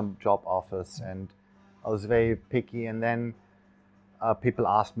 I got some job offers, and I was very picky. And then people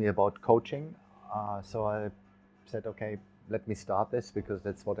asked me about coaching. So I said, okay, let me start this because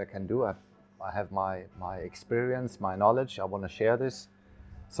that's what I can do. I have my experience, my knowledge. I want to share this.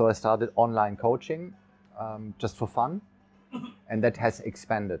 So I started online coaching just for fun. And that has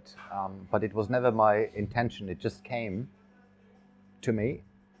expanded. But it was never my intention. It just came to me.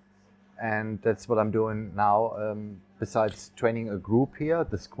 And that's what I'm doing now. Besides training a group here,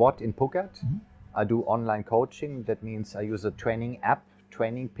 the squad in Phuket, I do online coaching. That means I use a training app,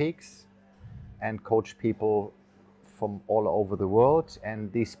 Training Peaks, and coach people from all over the world.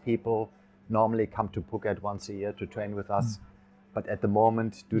 And these people normally come to Phuket once a year to train with us. But at the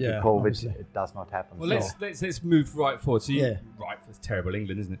moment, due to COVID, obviously. it does not happen. Well, let's move right forward. So right, it's terrible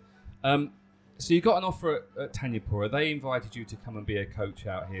England, isn't it? So you got an offer at Tanyapura. They invited you to come and be a coach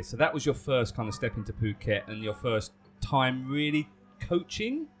out here. So that was your first kind of step into Phuket and your first time really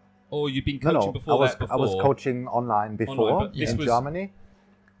coaching? Or you've been coaching before that? I was coaching online before in Germany.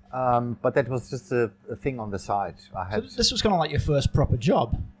 But that was just a thing on the side. So this was kind of like your first proper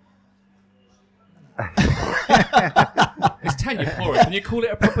job. It's Tanyapura. Can you call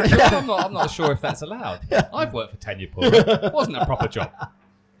it a proper job? I'm not sure if that's allowed. I've worked for Tanyapura. It wasn't a proper job.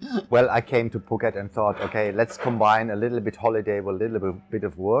 Well, I came to Phuket and thought, okay, let's combine a little bit holiday with a little bit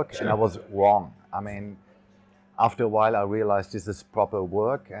of work. Sure. And I was wrong. I mean, after a while, I realized this is proper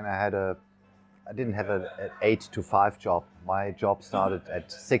work, and I didn't have an 8 to 5 job. My job started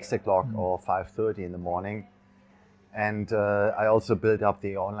at 6 o'clock or 5:30 in the morning. And I also built up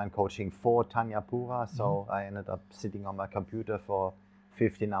the online coaching for Tanyapura. So I ended up sitting on my computer for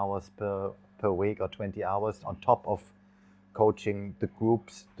 15 hours per week or 20 hours on top of coaching the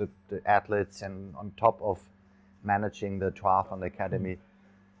groups, the athletes, and on top of managing the Triathlon Academy.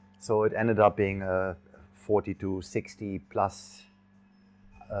 So it ended up being a 40 to 60 plus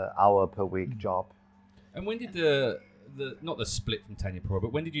hour per week job. And when did not the split from Tanyapura,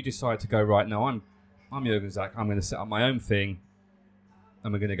 but when did you decide to go, right, now I'm Jürgen, Zack, I'm going to set up my own thing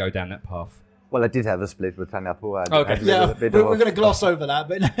and we're going to go down that path? Well, I did have a split with Tanyapura. Okay. We're going to gloss over that.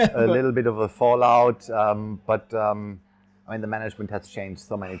 But a little bit of a fallout, but I mean, the management has changed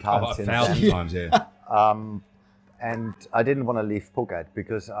so many times since 1,000 times, yeah. And I didn't want to leave Phuket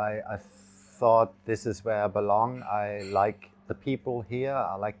because I thought this is where I belong. I like the people here.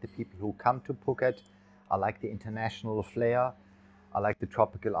 I like the people who come to Phuket. I like the international flair. I like the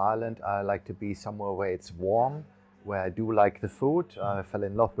tropical island. I like to be somewhere where it's warm, where I do like the food. I fell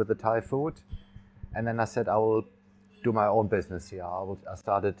in love with the Thai food. And then I said I will do my own business here. I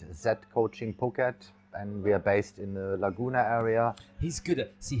started Zack Coaching Phuket, and we are based in the Laguna area. He's good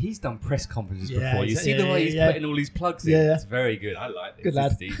at... See, he's done press conferences before. You see the way he's putting all these plugs in? Yeah. It's very good. I like this. Good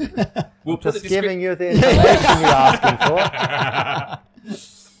lad. It's easy. We'll just giving you the information you're asking for.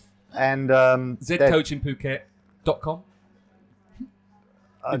 And zcoachingphuket.com.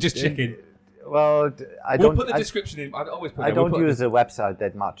 Just checking. Well, we'll put the description in. I'd always put I don't use the website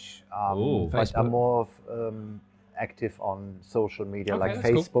that much. But I'm more active on social media like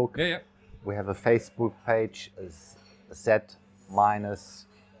Facebook. Cool. Yeah. We have a Facebook page,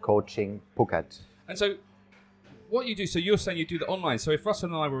 Z-Coaching Phuket. And so, what you do, so you're saying you do the online. So if Russell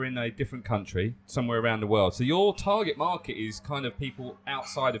and I were in a different country, somewhere around the world, so your target market is kind of people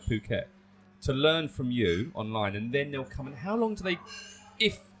outside of Phuket to learn from you online, and then they'll come. And how long do they,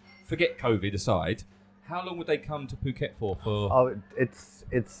 forget COVID aside, how long would they come to Phuket for? Oh,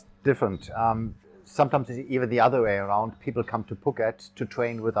 it's different. Sometimes it's even the other way around. People come to Phuket to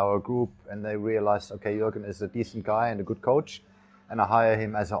train with our group, and they realize, okay, Jürgen is a decent guy and a good coach, and I hire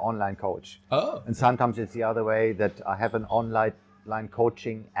him as an online coach. Oh. And sometimes it's the other way, that I have an online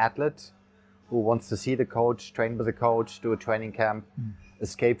coaching athlete who wants to see the coach, train with the coach, do a training camp,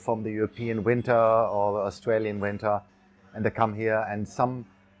 escape from the European winter or the Australian winter, and they come here, and some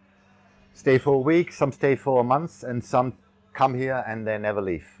stay for a week, some stay for months, and some come here and they never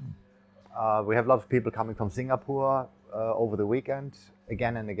leave. We have a lot of people coming from Singapore over the weekend,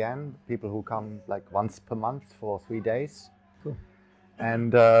 again and again. People who come like once per month for 3 days. Cool.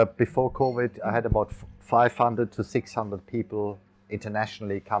 And before COVID, I had about 500 to 600 people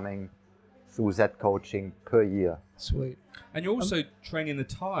internationally coming through Zack Coaching per year. Sweet. And you're also training the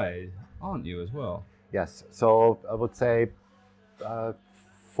Thai, aren't you, as well? Yes. So I would say 30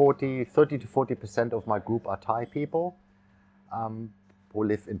 to 40% of my group are Thai people who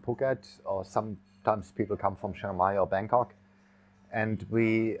live in Phuket, or sometimes people come from Chiang Mai or Bangkok. And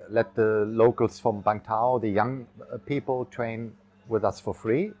we let the locals from Bang Tao, the young people, train with us for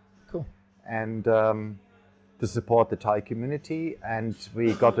free. Cool. And to support the Thai community. And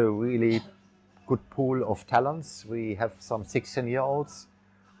we got a really good pool of talents. We have some 16-year-olds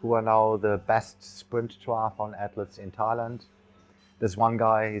who are now the best sprint triathlon athletes in Thailand. There's one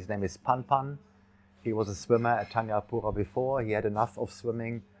guy, his name is Pan Pan. He was a swimmer at Tanyapura before. He had enough of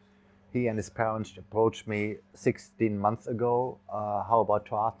swimming. He and his parents approached me 16 months ago. How about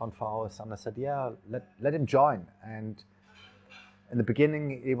triathlon for our son? I said, yeah, let him join. And in the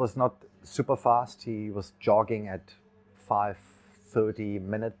beginning, he was not super fast. He was jogging at 5:30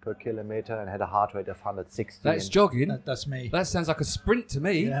 minutes per kilometer and had a heart rate of 160. That's jogging. That's me. That sounds like a sprint to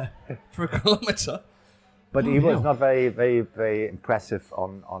me. Yeah. For a kilometre. But he was not very impressive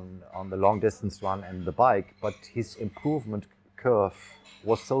on the long distance run and the bike. But his improvement curve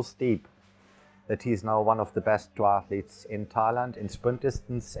was so steep that he's now one of the best triathletes in Thailand in sprint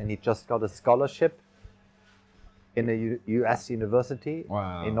distance, and he just got a scholarship in a US university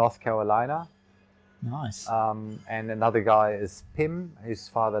in North Carolina. Nice. And another guy is Pim. His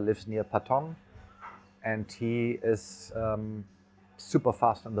father lives near Patong, and he is super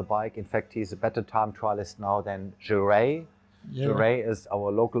fast on the bike. In fact, he's a better time trialist now than Jürgen. Yeah. Jürgen is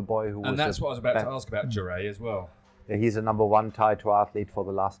our local boy who And that's what I was about to ask about Jürgen as well. He's a number one Thai triathlete for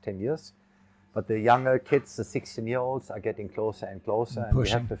the last 10 years. But the younger kids, the 16-year-olds, are getting closer and closer. And we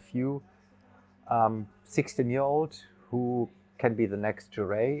have a few 16-year-olds who can be the next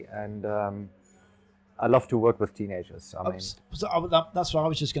Jürgen. And I love to work with teenagers. That's what I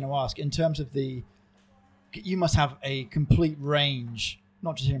was just going to ask. In terms of you must have a complete range,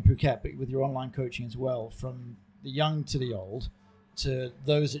 not just here in Phuket, but with your online coaching as well, from the young to the old, to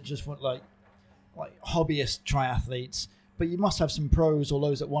those that just want like hobbyist triathletes. But you must have some pros or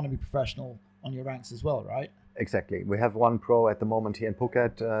those that want to be professional on your ranks as well, right? Exactly. We have one pro at the moment here in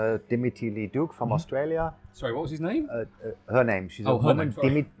Phuket, Dimitri Lee Duke from Australia. Sorry, what was his name? Her name. She's a woman.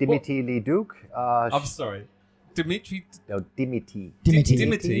 Dimitri Lee Duke. I'm sorry. Dimitri. No,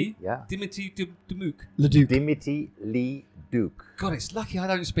 Dimitri. Yeah. Dimitri Dumuk. Leduc. Dimitri Lee Duke. God, it's lucky I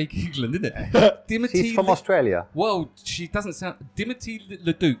don't speak England, isn't it? Dimitri. She's from Australia. Well, she doesn't sound. Dimitri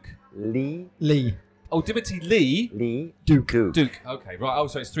Leduc. Lee. Oh, Dimitri Lee. Duke. Okay, right. Oh,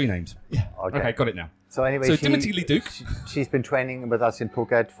 so it's 3 names. Yeah. Okay, got it now. So anyway, Dimitri Lee Duke. She's been training with us in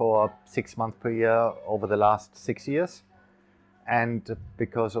Phuket for 6 months per year over the last 6 years. And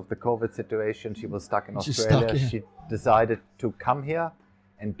because of the COVID situation, she was stuck in Australia. She decided to come here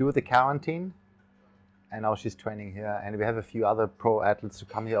and do the quarantine. And now she's training here. And we have a few other pro athletes who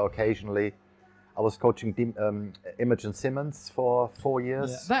come here occasionally. I was coaching Imogen Simmons for 4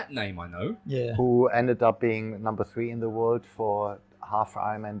 years. Yeah. That name I know. Yeah. Who ended up being number 3 in the world for half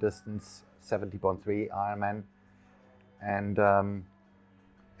Ironman distance, 70.3 Ironman.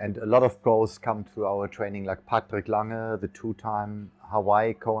 And a lot of pros come through our training, like Patrick Lange, the 2-time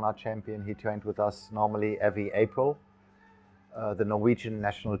Hawaii Kona champion. He trained with us normally every April. The Norwegian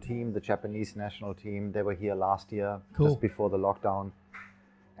national team, the Japanese national team, they were here last year, just before the lockdown.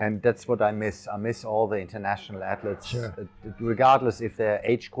 And that's what I miss. I miss all the international athletes, regardless if they're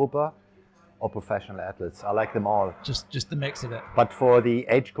age grouper or professional athletes. I like them all. Just the mix of it. But for the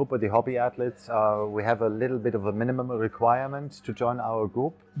age group or the hobby athletes, we have a little bit of a minimum requirement to join our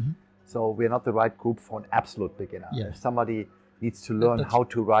group. Mm-hmm. So we're not the right group for an absolute beginner. Yeah. If somebody needs to learn how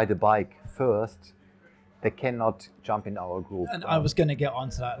to ride a bike first, they cannot jump in our group. And I was going to get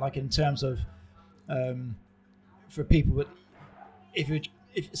onto that, like in terms of for people, but if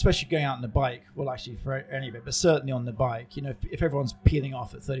especially going out on the bike, well, actually for any of it, but certainly on the bike, you know, if everyone's peeling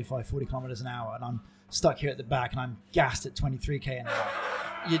off at 35, 40 kilometers an hour and I'm stuck here at the back and I'm gassed at 23k an hour,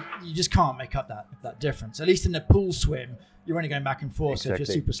 you just can't make up that difference. At least in the pool swim, you're only going back and forth. Exactly. So if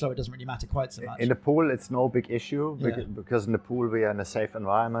you're super slow, it doesn't really matter quite so much. In the pool, it's no big issue because in the pool, we are in a safe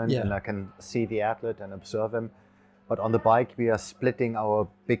environment and I can see the athlete and observe him. But on the bike, we are splitting our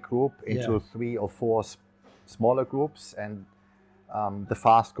big group into 3 or 4 smaller groups, and the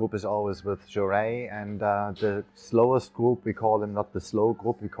fast group is always with Jürgen, and the slowest group, we call them not the slow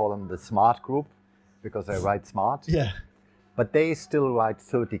group, we call them the smart group, because they ride smart. Yeah. But they still ride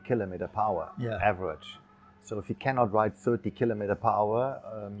 30 kilometer per hour average. So if you cannot ride 30 kilometer per hour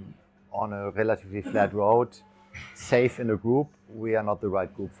on a relatively flat road, safe in a group, we are not the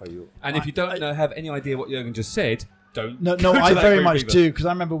right group for you. And if you don't have any idea what Jürgen just said, don't. No, I very much do, because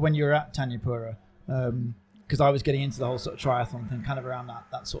I remember when you were at Tanyapura, because I was getting into the whole sort of triathlon thing kind of around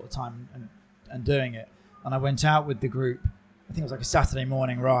that sort of time and doing it. And I went out with the group. I think it was like a Saturday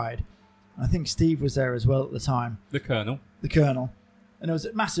morning ride. And I think Steve was there as well at the time. The Colonel. And it was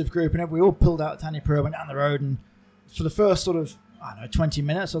a massive group, and we all pulled out at Tanyapura, went down the road, and for the first sort of, 20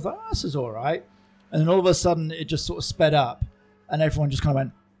 minutes, I was like, oh, this is all right. And then all of a sudden, it just sort of sped up, and everyone just kind of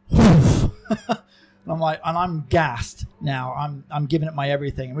went, whoof. And I'm like, and I'm gassed now. I'm giving it my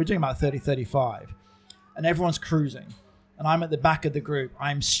everything. And we're doing about 30, 35. And everyone's cruising. And I'm at the back of the group.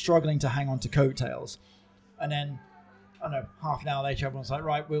 I'm struggling to hang on to coattails. And then I don't know, half an hour later, everyone's like,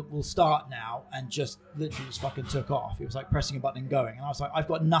 right, we'll start now, and just literally just fucking took off. It was like pressing a button and going, and I was like, I've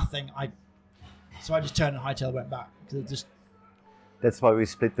got nothing. So I just turned and hightailed, went back because it just. That's why we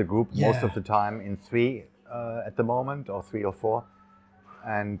split the group most Yeah. of the time in 3 at the moment, or 3 or 4,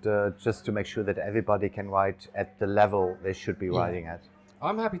 and just to make sure that everybody can ride at the level they should be riding at.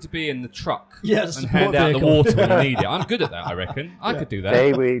 I'm happy to be in the truck Yeah, the and support hand out the vehicle. water when you need it. I'm good at that, I reckon. I could do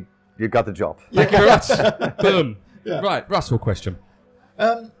that. You got the job. Thank you very much. Boom. Yeah. Right, Russell, question.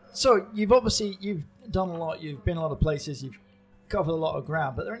 So you've done a lot. You've been a lot of places. You've covered a lot of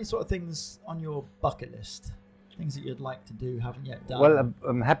ground. But are there any sort of things on your bucket list? Things that you'd like to do, haven't yet done? Well,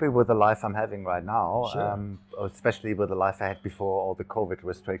 I'm happy with the life I'm having right now, Sure. especially with the life I had before all the COVID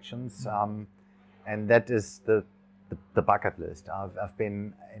restrictions. And that is the bucket list. I've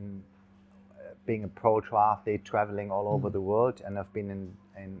been being a pro triathlete, traveling all over the world, and I've been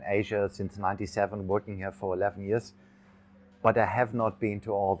in Asia since '97, working here for 11 years. But I have not been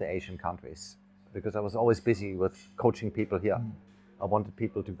to all the Asian countries because I was always busy with coaching people here. I wanted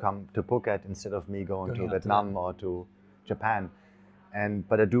people to come to Phuket instead of me going to out to Vietnam or to Japan.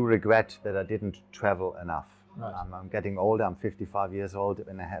 But I do regret that I didn't travel enough. Right. I'm getting older. I'm 55 years old,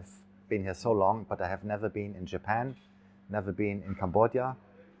 and I have been here so long, but I have never been in Japan, never been in Cambodia,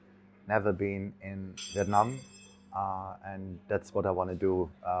 never been in Vietnam, and that's what I want to do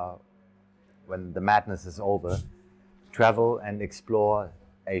when the madness is over, travel and explore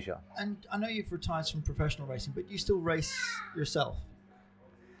Asia. And I know you've retired from professional racing, but you still race yourself.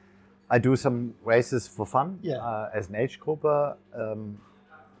 I do some races for fun as an age grouper,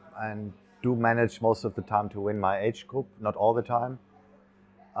 and do manage most of the time to win my age group, not all the time.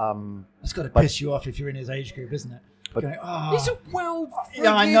 It's got to piss you off if you're in his age group, isn't it? But Going, He's a well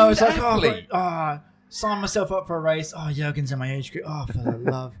yeah, I know. It's like, athlete. sign myself up for a race. Oh, Jürgen's in my age group. Oh, for the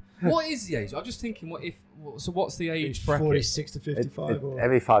love. What is the age? I'm just thinking, what's the age bracket? 46 to 55. or...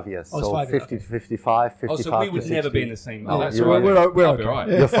 every 5 years. Oh, it's so 5 years, 50 okay. to 55, 55 Oh, so we would to never 60. be in the same. No, that's you're all right. right. We're I'll be okay. right.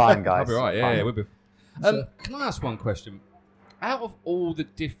 Yeah. You're fine, guys. I'll be right. Fine. Yeah, we'll be. Can I ask one question? Out of all the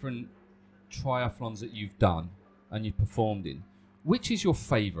different triathlons that you've done and you've performed in, which is your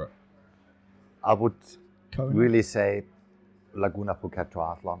favourite? I would Kona. really say Laguna Phuket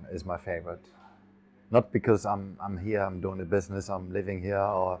Triathlon is my favorite. Not because I'm here, I'm doing a business, I'm living here,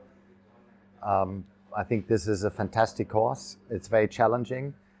 or I think this is a fantastic course. It's very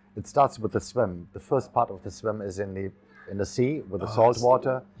challenging. It starts with the swim. The first part of the swim is in the sea with the salt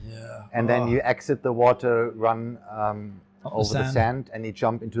water, and then you exit the water, run over the sand, and you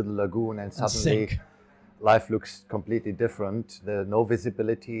jump into the lagoon, and suddenly sink. life looks completely different. There's no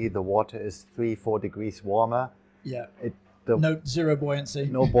visibility. The water is 3-4 degrees warmer. Yeah. Zero buoyancy.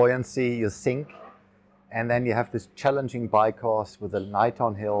 No buoyancy. You sink, and then you have this challenging bike course with the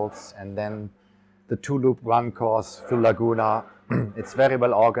Niton hills, and then the 2-loop run course through Laguna. It's very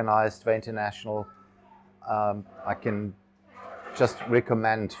well organized, very international. I can just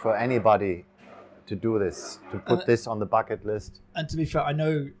recommend for anybody to do this, to put this on the bucket list. And to be fair, I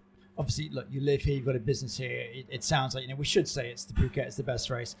know, obviously, look, you live here, you've got a business here. It sounds like, we should say it's the Phuket, it's the best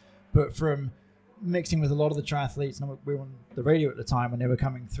race. But from mixing with a lot of the triathletes, and we were on the radio at the time when they were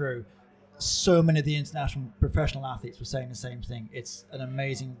coming through, so many of the international professional athletes were saying the same thing. It's an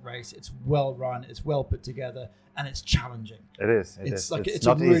amazing race. It's well run. It's well put together, and it's challenging. It is. It's It's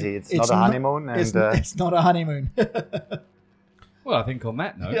not easy. It's not a honeymoon. It's not a honeymoon. Well, I think on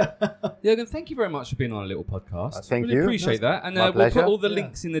that note, Jürgen, thank you very much for being on a little podcast. Thank really you. Appreciate that. And My we'll pleasure. put all the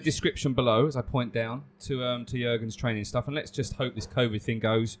links in the description below as I point down to Jürgen's training stuff. And let's just hope this COVID thing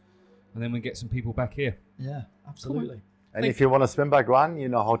goes, and then we get some people back here. Yeah, absolutely. And if you want to swim bike run, you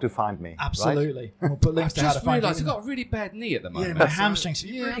know how to find me. Absolutely. We'll put links I to how to just find realised you. I've got a really bad knee at the moment. Yeah, my hamstrings are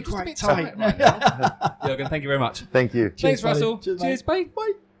really I'm just a quite bit tight. right now. Jürgen, thank you very much. Thank you. Thanks, buddy. Russell. Cheers, Cheers, mate.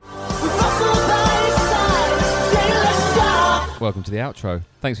 bye. Welcome to the outro.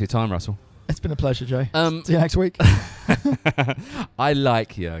 Thanks for your time, Russell. It's been a pleasure, Jay. See you next week. I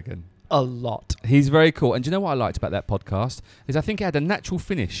like Jürgen. A lot. He's very cool. And do you know what I liked about that podcast? Is I think it had a natural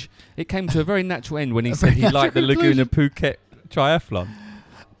finish. It came to a very natural end when he said he liked the Laguna Phuket triathlon.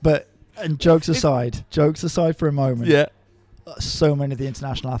 But, and jokes aside for a moment. Yeah. So many of the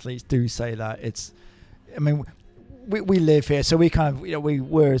international athletes do say that. We live here, so we kind of,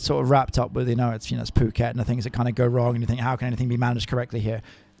 we're sort of wrapped up with, it's Phuket and the things that kind of go wrong, and you think, how can anything be managed correctly here?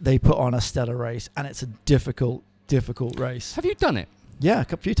 They put on a stellar race, and it's a difficult race. Have you done it? Yeah,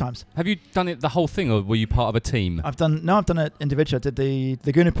 a few times. Have you done it the whole thing, or were you part of a team? I've done it individually. I did the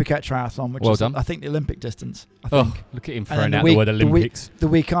Laguna Phuket Triathlon, which Well is, done. I think, the Olympic distance. I think. Oh, look at him And then throwing out the word Olympics. The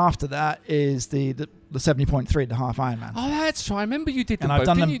week after that is the 70.3, the half Ironman. Oh, that's right. I remember you did And the I've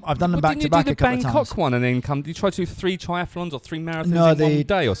done them. I've done them back to back a couple of Didn't you do the times. Bangkok one and then did you try to do 3 triathlons or 3 marathons in one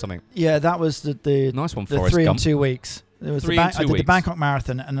day or something? Yeah, that was the Nice one, the Forrest 3 Gump. in 2 weeks. It was 3 in 2 I did the weeks. Bangkok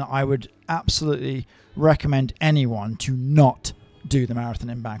Marathon, and I would absolutely recommend anyone to not do the marathon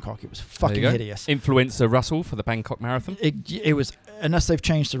in Bangkok. It was fucking hideous. Influencer Russell for the Bangkok Marathon. It was, unless they've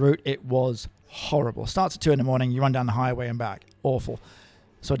changed the route, it was horrible. Starts at 2 a.m, you run down the highway and back. Awful.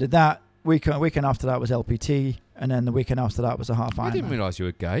 So I did that. Weekend after that was LPT, and then the weekend after that was a half Ironman. I didn't realise you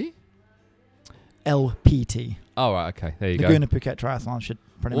were gay. LPT. Oh, right, okay. There you go. Laguna Phuket Triathlon should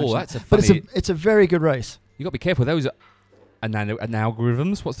pretty much. Oh, that's a But funny... it's a very good race. You got to be careful. Those are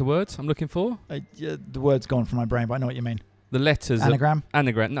algorithms. What's the word I'm looking for? The word's gone from my brain, but I know what you mean. The letters... Anagram?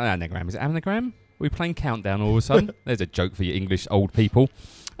 Anagram. No, anagram. Is it anagram? Are we playing Countdown all of a sudden? There's a joke for you English old people.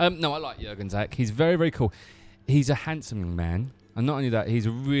 No, I like Jürgen, Zack. He's very, very cool. He's a handsome young man. And not only that, he's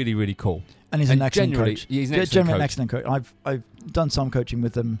really, really cool. And he's an excellent coach. He's an Generally an excellent excellent coach. I've done some coaching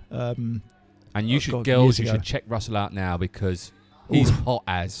with them. And you years you ago. should check Russell out now because he's hot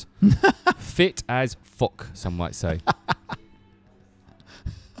as. Fit as fuck, some might say.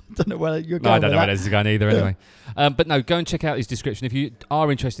 Don't know where you're No, going. I don't with know where that. this is going either anyway. But no, go and check out his description. If you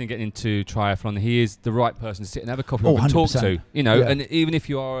are interested in getting into triathlon, he is the right person to sit and have a coffee with and talk 100%. to. You know, Yeah. and even if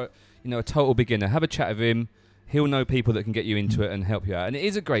you are, a total beginner, have a chat with him. He'll know people that can get you into it and help you out. And it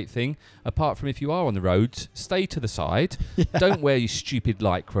is a great thing, apart from if you are on the roads, stay to the side. Yeah. Don't wear your stupid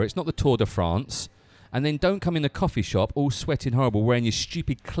Lycra. It's not the Tour de France. And then don't come in the coffee shop all sweating horrible, wearing your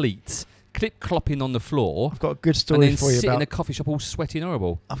stupid cleats, clip-clopping on the floor. I've got a good And story then for you sit in about. a coffee shop all sweating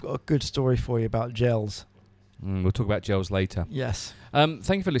horrible. I've got a good story for you about gels. We'll talk about gels later. Yes. Thank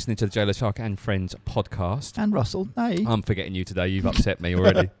you for listening to the Jailer Shark and Friends podcast. And Russell, hey. I'm forgetting you today. You've upset me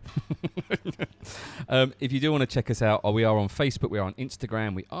already. If you do want to check us out, we are on Facebook, we are on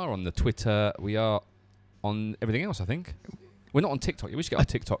Instagram, we are on the Twitter, we are on everything else, I think. We're not on TikTok yet. We should get on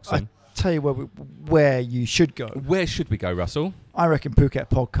TikTok soon. Tell you where you should go. Where should we go, Russell? I reckon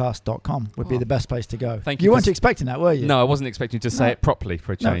PhuketPodcast.com would be the best place to go. Thank you. You weren't expecting that, were you? No, I wasn't expecting you to say it properly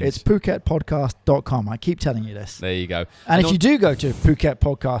for a No, change. it's PhuketPodcast.com. I keep telling you this. There you go. And if you do go to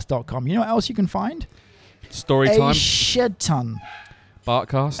PhuketPodcast.com, you know what else you can find? Story A time, shed ton.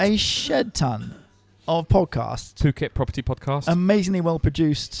 Bartcast, A shed ton of podcasts. Phuket Property Podcast. Amazingly well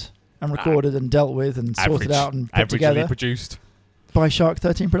produced and recorded and dealt with and sorted out and put averagely together produced. by Shark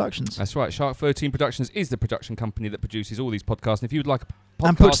 13 Productions. That's right. Shark 13 Productions is the production company that produces all these podcasts. And if you'd like a podcast...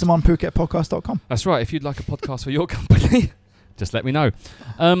 And puts them on PhuketPodcast.com. That's right. If you'd like a podcast for your company, just let me know.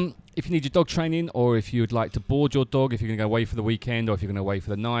 If you need your dog training, or if you'd like to board your dog, if you're going to go away for the weekend, or if you're going to away for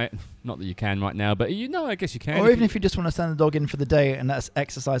the night, not that you can right now, but I guess you can. Or even if you just want to send the dog in for the day and let's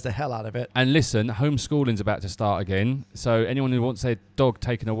exercise the hell out of it. And listen, homeschooling's about to start again. So anyone who wants their dog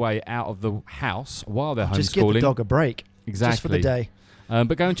taken away out of the house while they're homeschooling, Just give the dog a break. exactly Just for the day.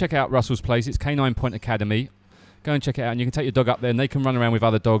 But go and check out Russell's place. It's K9 Point Academy. Go and check it out, and you can take your dog up there, and they can run around with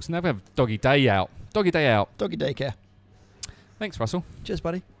other dogs, and they'll have doggy day out. Doggy day out. Doggy daycare. Thanks, Russell. Cheers,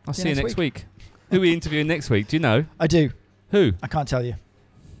 buddy. I'll see you next week. Who are we interviewing next week? Do you know? I do. Who? I can't tell you.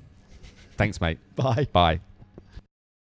 Thanks, mate. Bye. Bye.